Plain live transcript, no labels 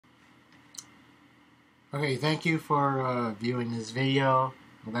Okay, thank you for viewing this video.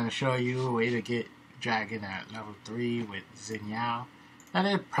 I'm going to show you a way to get Dragon at level 3 with Xin Zhao. Now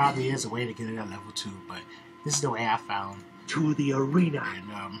there probably is a way to get it at level 2, but this is the way I found. To the arena.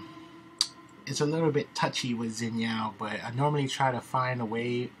 And it's a little bit touchy with Xin Zhao, but I normally try to find a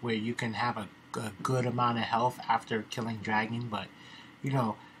way where you can have a good amount of health after killing Dragon, but you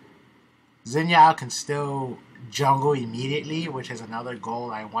know, Xin Zhao can still jungle immediately, which is another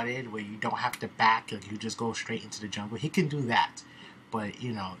goal I wanted, where you don't have to back, like you just go straight into the jungle. He can do that, but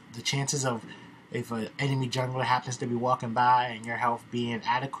you know, the chances of if an enemy jungler happens to be walking by and your health being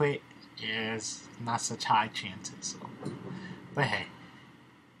adequate is not such high chances. So, but hey,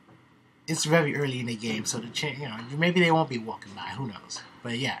 it's very early in the game, so maybe they won't be walking by. Who knows?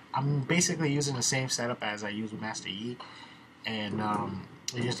 But yeah, I'm basically using the same setup as I use with Master Yi, and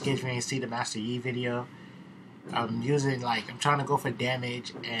just in case you ain't see the Master Yi video, I'm trying to go for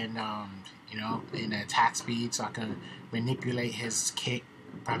damage and and attack speed, so I can manipulate his kick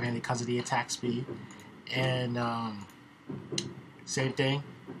primarily because of the attack speed. And same thing,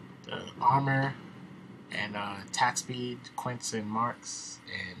 the armor and attack speed, quints and marks,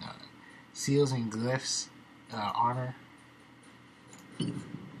 and seals and glyphs, armor.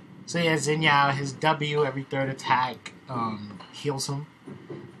 So yeah, Xin Zhao, his W every third attack heals him,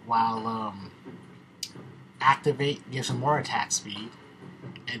 while activate gives him more attack speed,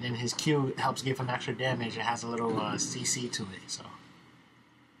 and then his Q helps give him extra damage. It has a little CC to it, so.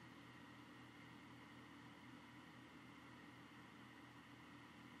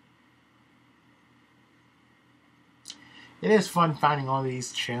 It is fun finding all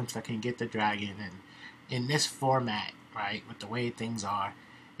these champs that can get the dragon, and in this format, right, with the way things are,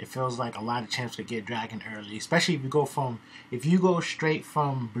 it feels like a lot of champs could get dragon early, especially if you go straight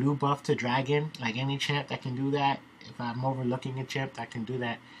from blue buff to dragon, like any champ that can do that. If I'm overlooking a champ that can do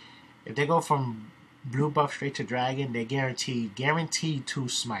that, if they go from blue buff straight to dragon, they guarantee 2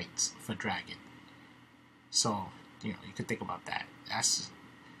 smites for dragon. So you can think about that. That's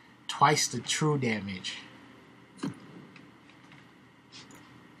twice the true damage.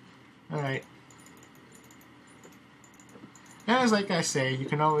 All right. And as like I say, you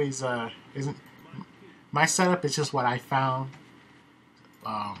can always my setup is just what I found,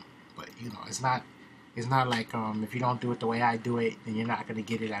 but it's not like if you don't do it the way I do it, then you're not gonna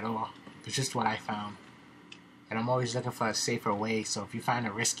get it at all. It's just what I found, and I'm always looking for a safer way. So if you find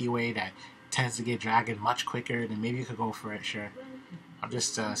a risky way that tends to get dragon much quicker, then maybe you could go for it. Sure, I'm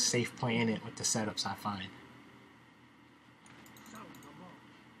just safe playing it with the setups I find.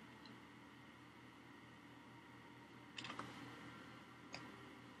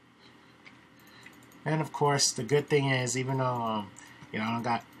 And of course, the good thing is, even though I don't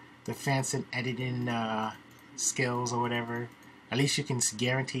got the fancy editing skills or whatever, at least you can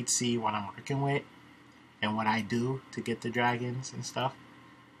guaranteed see what I'm working with and what I do to get the dragons and stuff.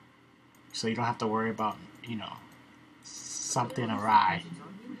 So you don't have to worry about something awry.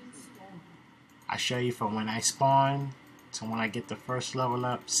 I show you from when I spawn to when I get the first level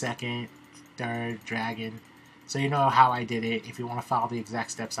up, second, third dragon. So you know how I did it. If you want to follow the exact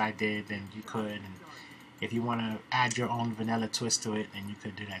steps I did, then you could. And if you want to add your own vanilla twist to it, then you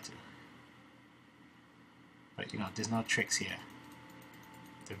could do that too. But there's no tricks here.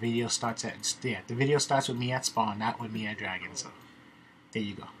 The video starts with me at spawn, not with me at dragon. So there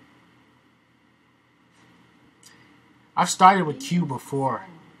you go. I've started with Q before,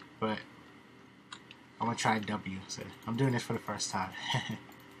 but I'm gonna try W. So I'm doing this for the first time.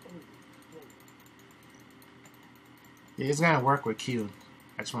 Yeah, it's gonna work with Q.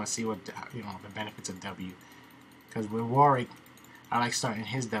 I just want to see what the benefits of W. Because with Warwick, I like starting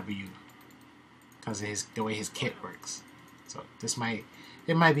his W because of the way his kit works. So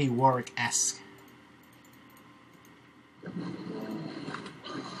it might be Warwick-esque.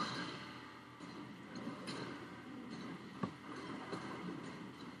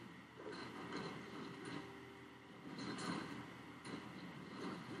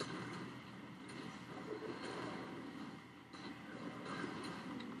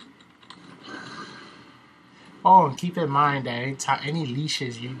 Oh, and keep in mind that any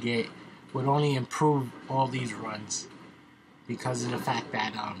leashes you get would only improve all these runs, because of the fact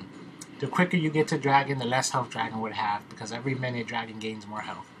that the quicker you get to dragon, the less health dragon would have, because every minute dragon gains more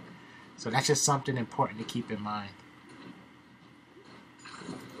health. So that's just something important to keep in mind.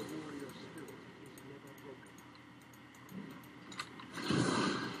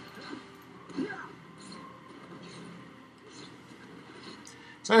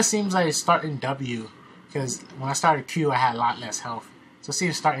 So it seems like it's starting W, because when I started Q, I had a lot less health. So it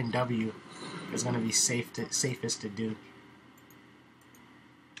seems starting W is going to be safest to do.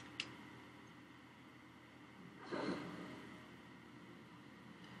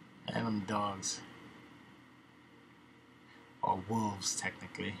 them dogs. Or wolves,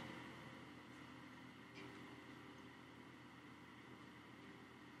 technically.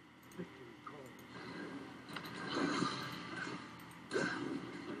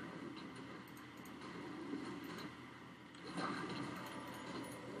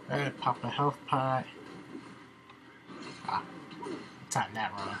 Alright, pop a health pot. Ah, I timed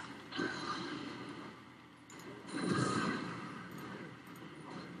that wrong.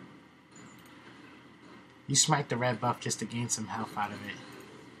 You smite the red buff just to gain some health out of it.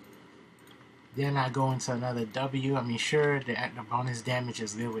 Then I go into another W. I mean, sure, the bonus damage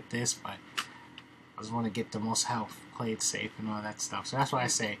is good with this, but I just want to get the most health, play it safe, and all that stuff. So that's why I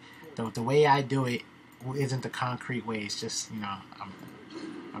say the way I do it isn't the concrete way. It's just, you know,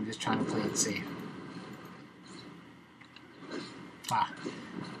 I'm just trying to play it safe. Ah.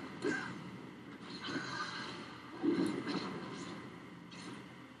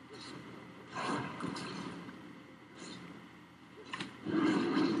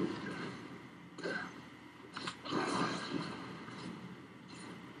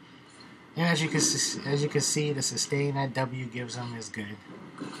 And as you can see, the sustain that W gives them is good.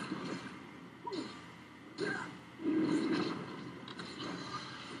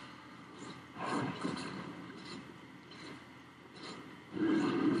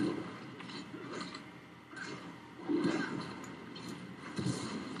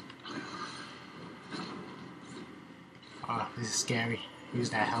 Oh, this is scary.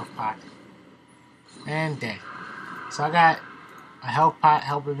 Use that health pot. And dead. So I got a health pot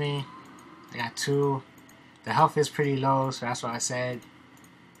helping me. I got 2. The health is pretty low, so that's why I said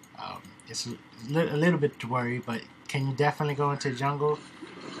it's a little bit to worry, but can you definitely go into jungle?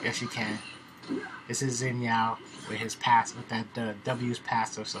 Yes, you can. This is Xin Zhao with his pass, with that W's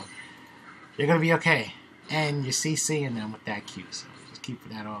passive, so you're gonna be okay. And you're CCing them with that Q, so just keep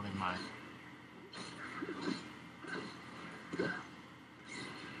that all in mind.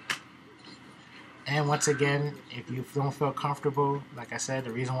 And once again, if you don't feel comfortable, like I said,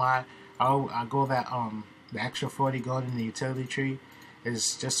 the reason why I go that the extra 40 gold in the utility tree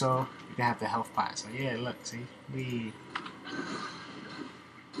is just so you can have the health pot. So yeah, look, see,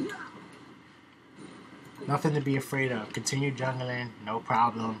 nothing to be afraid of. Continue jungling, no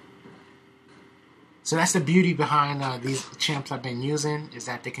problem. So that's the beauty behind these champs I've been using, is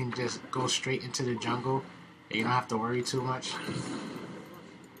that they can just go straight into the jungle and you don't have to worry too much.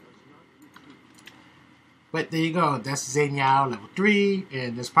 But there you go. That's Xin Zhao level 3,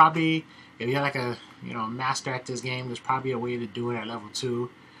 and there's probably, if you're like a master at this game, there's probably a way to do it at level 2,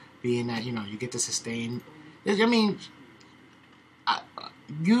 being that you get to sustain. I mean,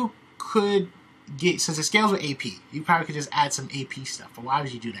 you could get, since it scales with AP, you probably could just add some AP stuff. But why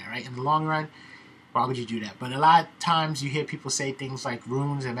would you do that, right? In the long run, why would you do that? But a lot of times you hear people say things like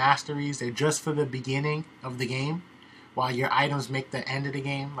runes and masteries, they're just for the beginning of the game, while your items make the end of the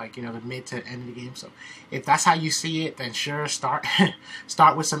game, like the mid to end of the game. So if that's how you see it, then sure, start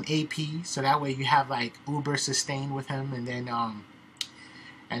with some AP, so that way you have like uber sustain with him, and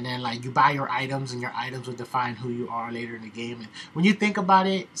then like you buy your items, and your items will define who you are later in the game. And when you think about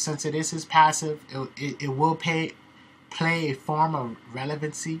it, since it is his passive, it will play a form of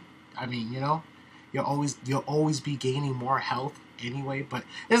relevancy. I mean, you'll always be gaining more health anyway. But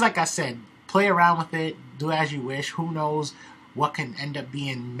it's like I said, play around with it, do as you wish. Who knows what can end up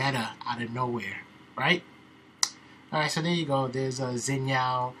being meta out of nowhere, right? Alright, so there you go. There's a Xin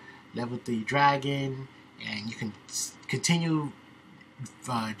Zhao level 3 dragon, and you can continue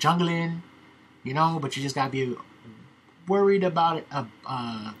jungling, but you just gotta be worried about a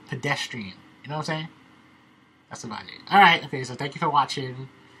pedestrian. You know what I'm saying? That's about it. Alright, okay, so thank you for watching,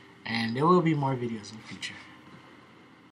 and there will be more videos in the future.